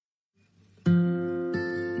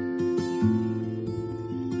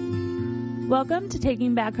Welcome to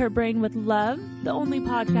Taking Back Her Brain with Love, the only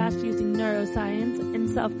podcast using neuroscience and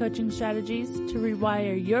self-coaching strategies to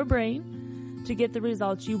rewire your brain to get the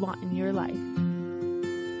results you want in your life.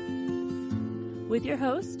 With your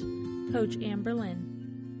host, Coach Amber Lynn.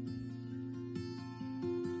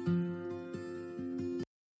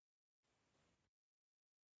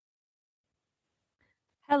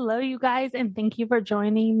 Hello, you guys, and thank you for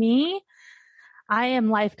joining me. I am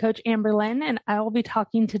Life Coach Amber Lynn, and I will be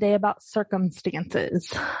talking today about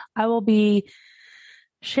circumstances. I will be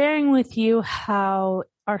sharing with you how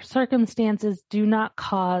our circumstances do not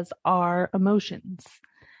cause our emotions.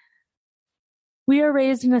 We are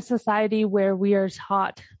raised in a society where we are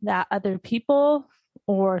taught that other people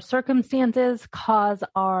or circumstances cause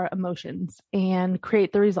our emotions and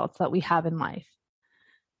create the results that we have in life.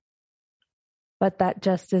 But that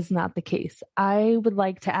just is not the case. I would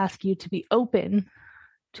like to ask you to be open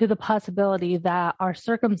to the possibility that our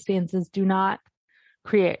circumstances do not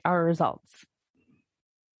create our results.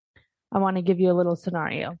 I want to give you a little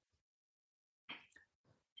scenario.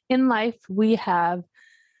 In life, we have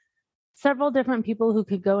several different people who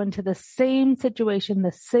could go into the same situation,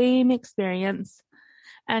 the same experience,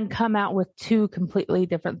 and come out with two completely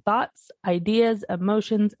different thoughts, ideas,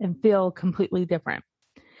 emotions, and feel completely different.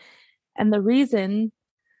 And the reason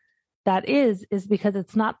that is because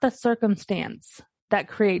it's not the circumstance that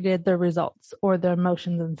created the results or the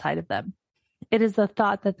emotions inside of them. It is the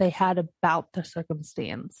thought that they had about the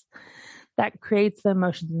circumstance that creates the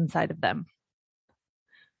emotions inside of them.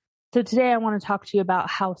 So today I want to talk to you about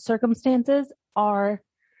how circumstances are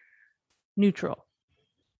neutral.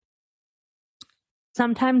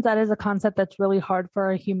 Sometimes that is a concept that's really hard for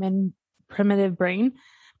our human primitive brain,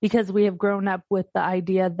 because we have grown up with the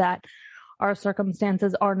idea that our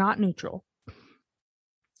circumstances are not neutral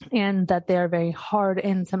and that they are very hard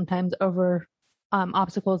and sometimes over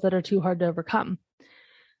obstacles that are too hard to overcome.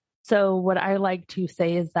 So what I like to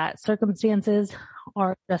say is that circumstances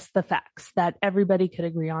are just the facts that everybody could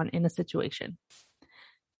agree on in a situation.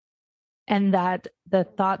 And that the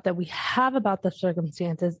thought that we have about the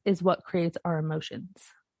circumstances is what creates our emotions.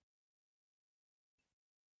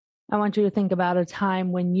 I want you to think about a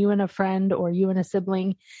time when you and a friend or you and a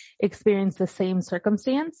sibling experienced the same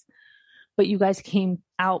circumstance, but you guys came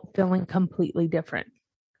out feeling completely different.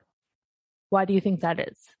 Why do you think that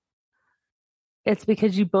is? It's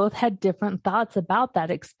because you both had different thoughts about that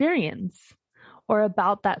experience or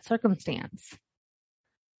about that circumstance.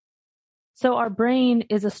 So our brain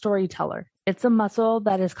is a storyteller. It's a muscle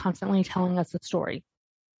that is constantly telling us a story.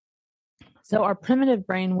 So our primitive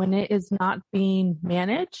brain, when it is not being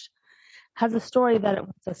managed, has a story that it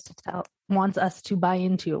wants us to tell, wants us to buy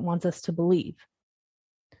into, it wants us to believe.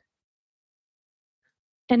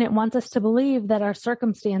 And it wants us to believe that our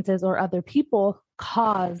circumstances or other people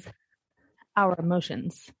cause our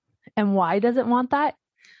emotions. And why does it want that?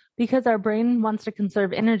 Because our brain wants to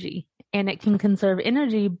conserve energy, and it can conserve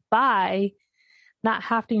energy by not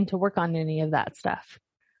having to work on any of that stuff,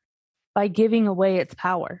 by giving away its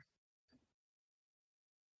power.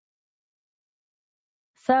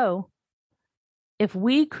 So, if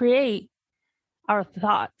we create our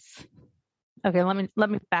thoughts, okay, let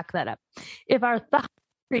me back that up. If our thoughts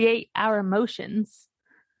create our emotions,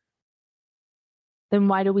 then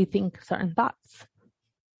why do we think certain thoughts?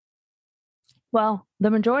 Well,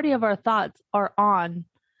 the majority of our thoughts are on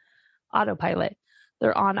autopilot.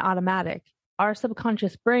 They're on automatic. Our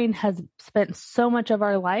subconscious brain has spent so much of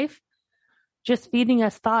our life just feeding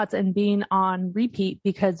us thoughts and being on repeat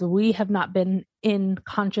because we have not been in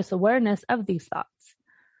conscious awareness of these thoughts.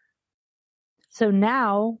 So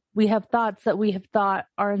now we have thoughts that we have thought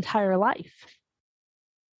our entire life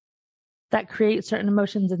that create certain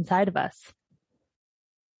emotions inside of us.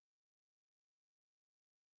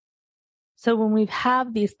 So when we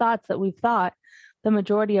have these thoughts that we've thought the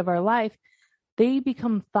majority of our life, they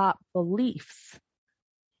become thought beliefs.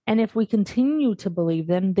 And if we continue to believe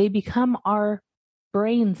them, they become our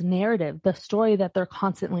brain's narrative, the story that they're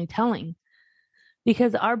constantly telling.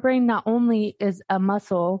 Because our brain not only is a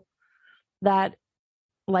muscle that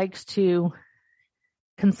likes to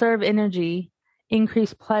conserve energy,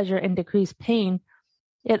 increase pleasure, and decrease pain,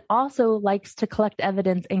 it also likes to collect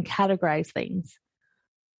evidence and categorize things.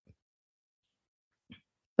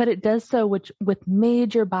 But it does so with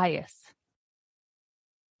major bias.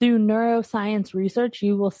 Through neuroscience research,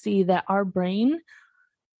 you will see that our brain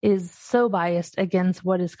is so biased against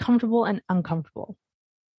what is comfortable and uncomfortable.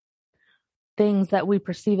 Things that we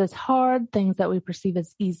perceive as hard, things that we perceive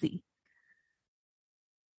as easy.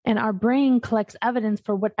 And our brain collects evidence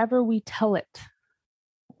for whatever we tell it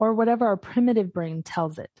or whatever our primitive brain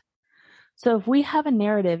tells it. So if we have a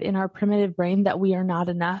narrative in our primitive brain that we are not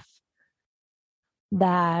enough,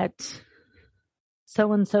 that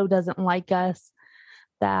so-and-so doesn't like us,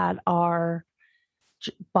 that our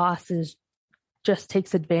bosses just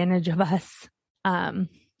takes advantage of us,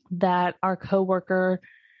 that our coworker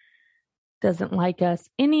doesn't like us,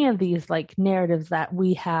 any of these like narratives that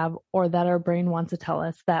we have or that our brain wants to tell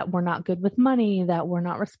us, that we're not good with money, that we're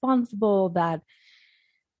not responsible, that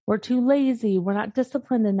we're too lazy, we're not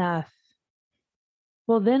disciplined enough.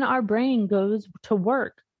 Well, then our brain goes to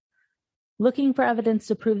work looking for evidence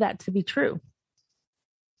to prove that to be true.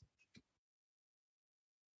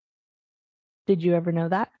 Did you ever know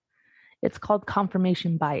that? It's called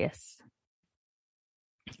confirmation bias.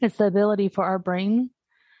 It's the ability for our brain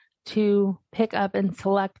to pick up and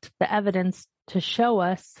select the evidence to show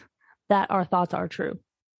us that our thoughts are true.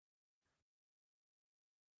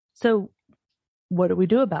 So what do we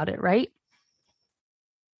do about it, right?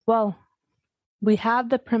 Well, we have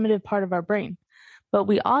the primitive part of our brain, but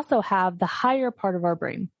we also have the higher part of our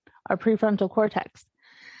brain, our prefrontal cortex,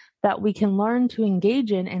 that we can learn to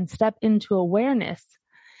engage in and step into awareness.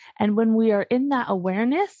 And when we are in that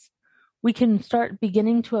awareness, we can start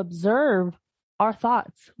beginning to observe our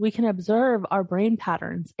thoughts. We can observe our brain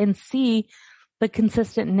patterns and see the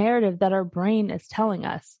consistent narrative that our brain is telling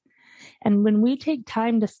us. And when we take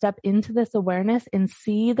time to step into this awareness and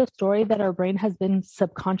see the story that our brain has been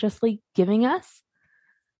subconsciously giving us,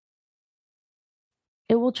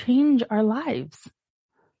 it will change our lives.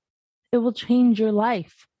 It will change your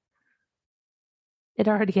life. It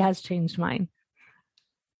already has changed mine.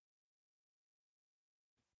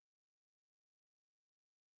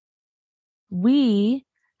 We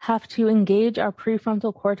have to engage our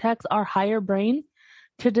prefrontal cortex, our higher brain,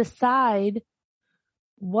 to decide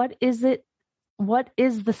what is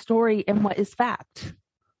the story and what is fact.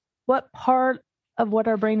 What part of what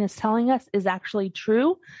our brain is telling us is actually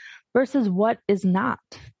true versus what is not.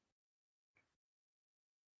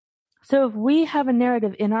 So if we have a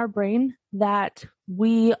narrative in our brain that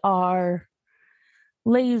we are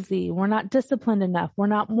lazy, we're not disciplined enough, we're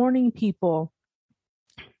not morning people,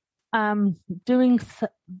 doing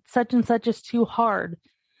such and such is too hard,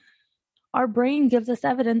 our brain gives us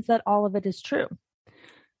evidence that all of it is true.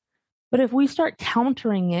 But if we start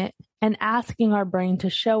countering it and asking our brain to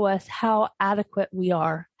show us how adequate we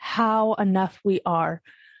are, how enough we are,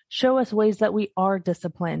 show us ways that we are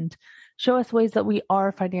disciplined, show us ways that we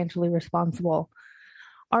are financially responsible,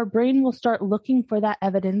 our brain will start looking for that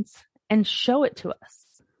evidence and show it to us.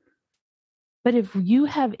 But if you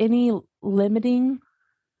have any limiting,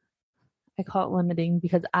 I call it limiting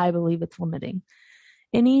because I believe it's limiting,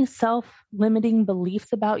 any self-limiting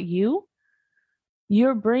beliefs about you,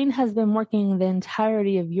 your brain has been working the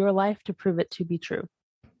entirety of your life to prove it to be true.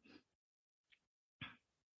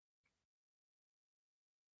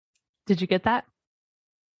 Did you get that?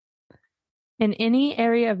 In any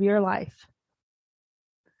area of your life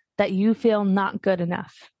that you feel not good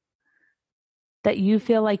enough, that you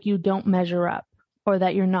feel like you don't measure up, or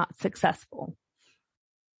that you're not successful,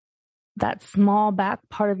 that small back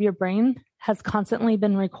part of your brain has constantly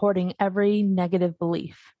been recording every negative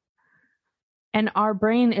belief. And our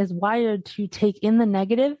brain is wired to take in the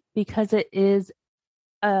negative because it is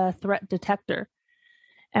a threat detector.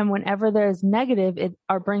 And whenever there's negative,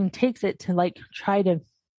 our brain takes it to try to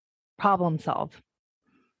problem solve.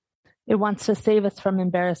 It wants to save us from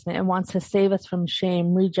embarrassment. It wants to save us from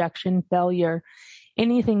shame, rejection, failure,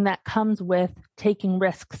 anything that comes with taking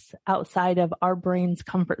risks outside of our brain's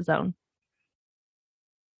comfort zone.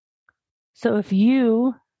 So if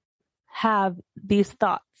you have these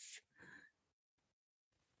thoughts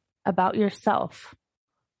about yourself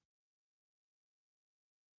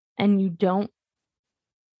and you don't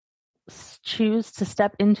choose to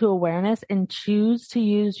step into awareness and choose to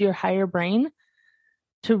use your higher brain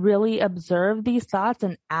to really observe these thoughts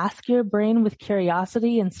and ask your brain with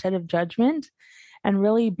curiosity instead of judgment, and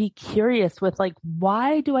really be curious with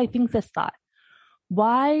why do I think this thought?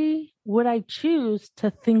 Why would I choose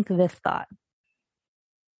to think this thought?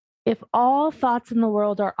 If all thoughts in the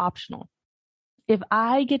world are optional, if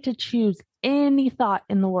I get to choose any thought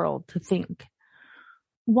in the world to think,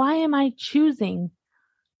 why am I choosing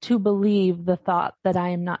to believe the thought that I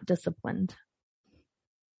am not disciplined?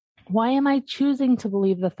 Why am I choosing to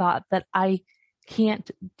believe the thought that I can't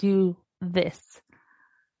do this?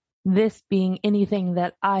 This being anything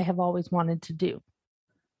that I have always wanted to do.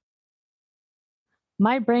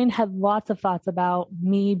 My brain had lots of thoughts about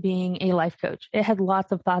me being a life coach. It had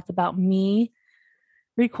lots of thoughts about me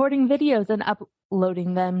recording videos and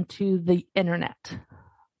uploading them to the internet.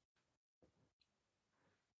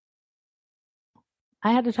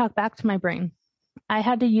 I had to talk back to my brain. I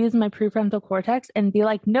had to use my prefrontal cortex and be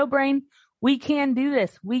like, no, brain, we can do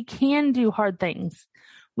this. We can do hard things.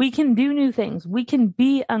 We can do new things. We can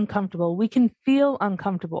be uncomfortable. We can feel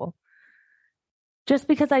uncomfortable. Just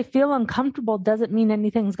because I feel uncomfortable doesn't mean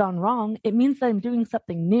anything's gone wrong. It means that I'm doing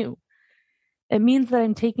something new. It means that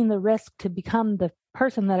I'm taking the risk to become the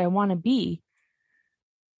person that I want to be.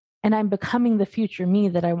 And I'm becoming the future me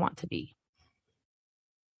that I want to be.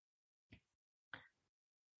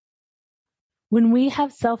 When we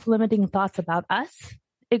have self-limiting thoughts about us,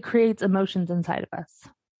 it creates emotions inside of us,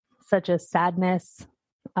 such as sadness,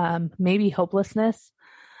 maybe hopelessness,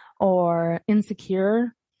 or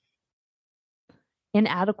insecure,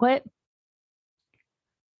 inadequate.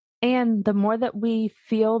 And the more that we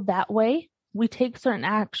feel that way, we take certain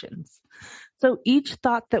actions. So each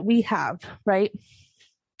thought that we have, right,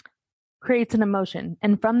 creates an emotion.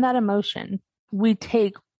 And from that emotion, we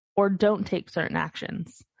take or don't take certain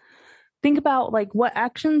actions. Think about like what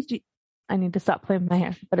actions do I need to stop playing with my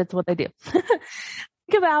hair, but it's what I do.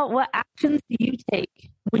 Think about what actions do you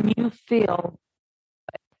take when you feel,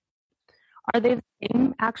 are they the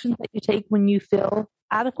same actions that you take when you feel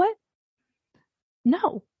adequate?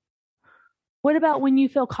 No. What about when you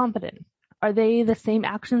feel confident? Are they the same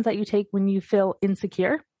actions that you take when you feel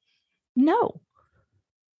insecure? No.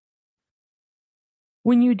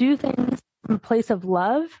 When you do things from a place of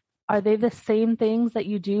love, are they the same things that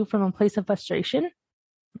you do from a place of frustration?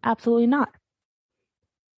 Absolutely not.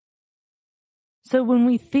 So when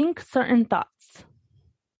we think certain thoughts,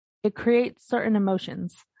 it creates certain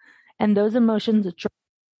emotions, and those emotions drive.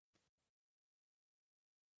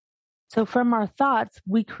 So from our thoughts,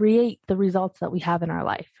 we create the results that we have in our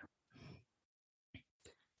life.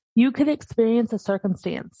 You could experience a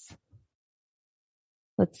circumstance.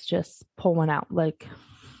 Let's just pull one out. Like,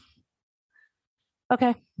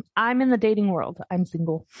 okay, I'm in the dating world. I'm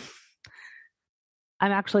single.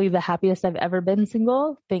 I'm actually the happiest I've ever been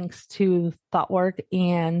single, thanks to thought work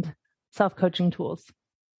and self-coaching tools.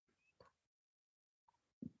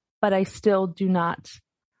 But I still do not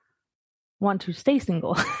want to stay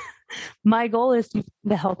single. My goal is to be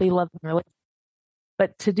the healthy, loving relationship.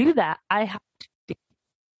 But to do that, I have to date.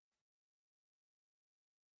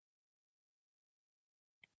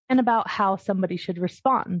 And about how somebody should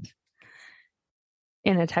respond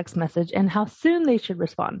in a text message and how soon they should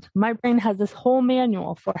respond. My brain has this whole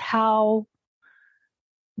manual for how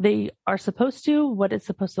they are supposed to, what it's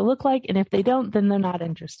supposed to look like. And if they don't, then they're not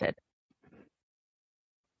interested.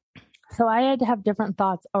 So I had to have different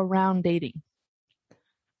thoughts around dating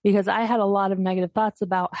because I had a lot of negative thoughts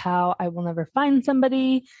about how I will never find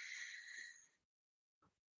somebody.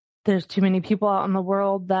 There's too many people out in the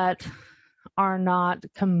world that are not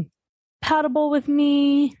compatible with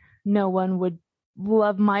me. No one would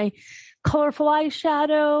love my colorful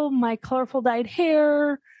eyeshadow, my colorful dyed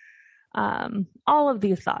hair, all of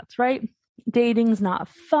these thoughts, right? Dating's not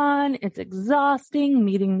fun. It's exhausting.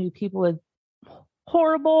 Meeting new people is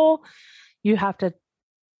horrible. You have to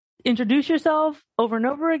introduce yourself over and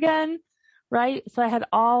over again, right? So I had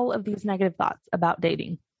all of these negative thoughts about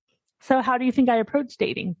dating. So how do you think I approached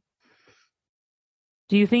dating?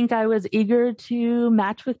 Do you think I was eager to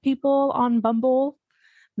match with people on Bumble,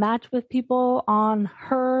 match with people on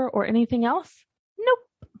Her or anything else?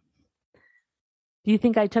 Nope. Do you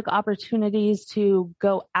think I took opportunities to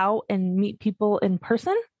go out and meet people in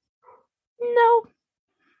person? No.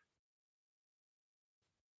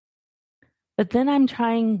 But then I'm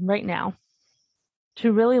trying right now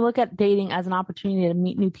to really look at dating as an opportunity to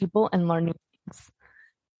meet new people and learn new things.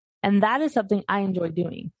 And that is something I enjoy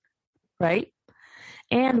doing, right?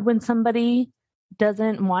 And when somebody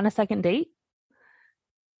doesn't want a second date,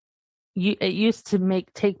 it used to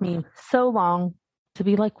take me so long to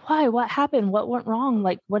be like, why? What happened? What went wrong?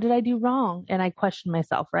 Like, what did I do wrong? And I questioned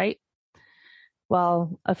myself, right?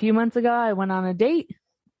 Well, a few months ago, I went on a date.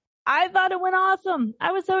 I thought it went awesome.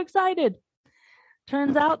 I was so excited.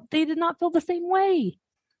 Turns out they did not feel the same way.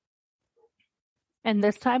 And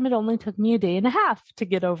this time it only took me a day and a half to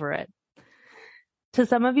get over it. To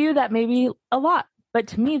some of you, that may be a lot, but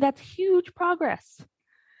to me, that's huge progress.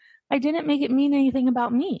 I didn't make it mean anything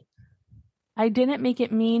about me. I didn't make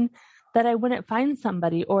it mean that I wouldn't find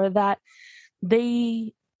somebody or that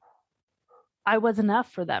I was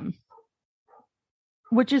enough for them,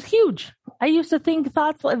 which is huge. I used to think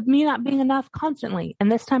thoughts of me not being enough constantly,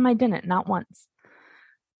 and this time I didn't, not once.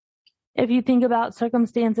 If you think about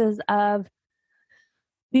circumstances of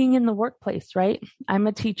being in the workplace, right? I'm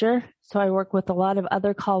a teacher, so I work with a lot of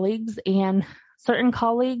other colleagues, and certain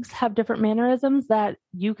colleagues have different mannerisms that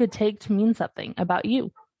you could take to mean something about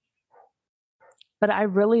you. But I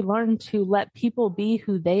really learned to let people be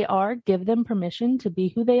who they are, give them permission to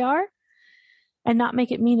be who they are, and not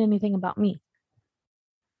make it mean anything about me.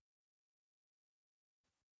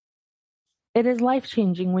 It is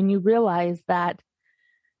life-changing when you realize that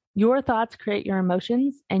your thoughts create your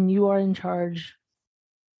emotions and you are in charge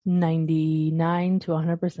 99 to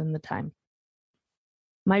 100% of the time.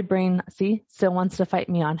 My brain, still wants to fight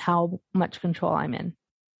me on how much control I'm in.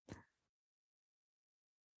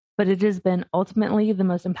 But it has been ultimately the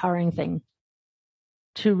most empowering thing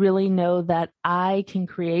to really know that I can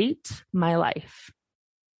create my life.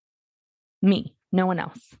 Me, no one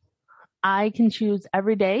else. I can choose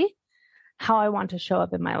every day how I want to show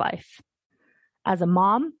up in my life. As a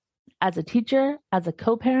mom, as a teacher, as a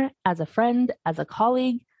co-parent, as a friend, as a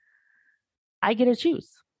colleague, I get to choose.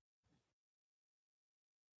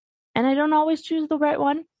 And I don't always choose the right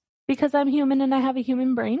one because I'm human and I have a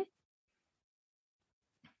human brain.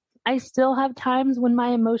 I still have times when my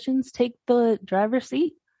emotions take the driver's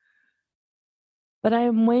seat, but I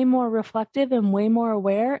am way more reflective and way more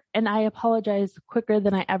aware, and I apologize quicker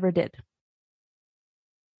than I ever did.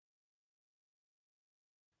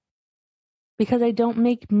 Because I don't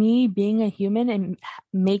make me being a human and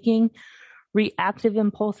making reactive,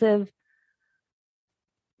 impulsive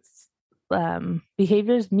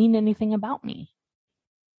behaviors mean anything about me.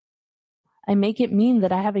 I make it mean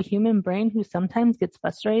that I have a human brain who sometimes gets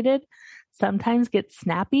frustrated, sometimes gets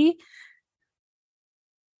snappy,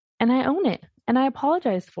 and I own it and I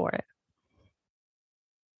apologize for it.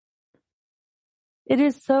 It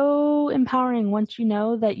is so empowering once you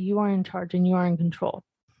know that you are in charge and you are in control.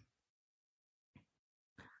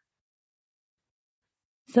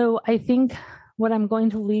 So I think what I'm going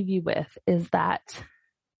to leave you with is that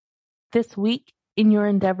this week in your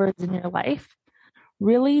endeavors in your life,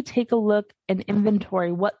 really take a look and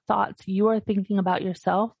inventory what thoughts you are thinking about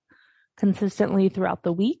yourself consistently throughout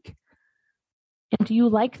the week. And do you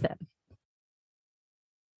like them?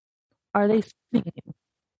 Are they serving you?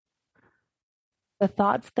 The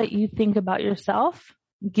thoughts that you think about yourself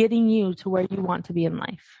getting you to where you want to be in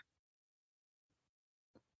life?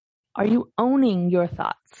 Are you owning your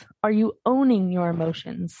thoughts? Are you owning your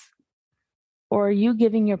emotions? Or are you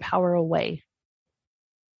giving your power away?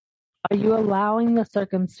 Are you allowing the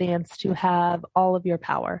circumstance to have all of your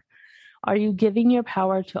power? Are you giving your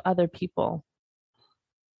power to other people?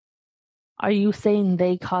 Are you saying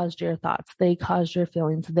they caused your thoughts? They caused your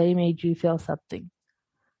feelings? They made you feel something?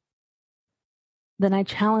 Then I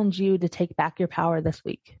challenge you to take back your power this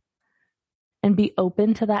week and be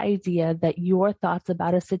open to the idea that your thoughts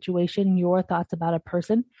about a situation, your thoughts about a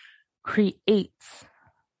person creates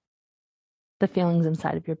the feelings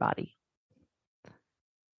inside of your body.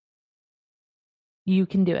 You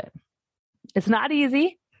can do it. It's not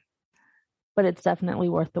easy, but it's definitely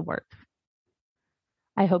worth the work.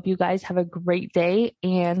 I hope you guys have a great day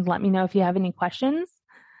and let me know if you have any questions.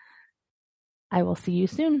 I will see you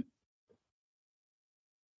soon.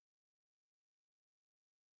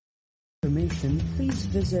 Please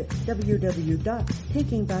visit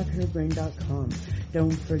www.takingbackherbrain.com.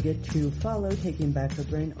 Don't forget to follow Taking Back Her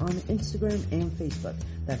Brain on Instagram and Facebook.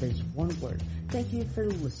 That is one word. Thank you for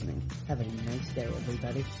listening. Have a nice day,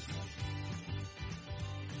 everybody.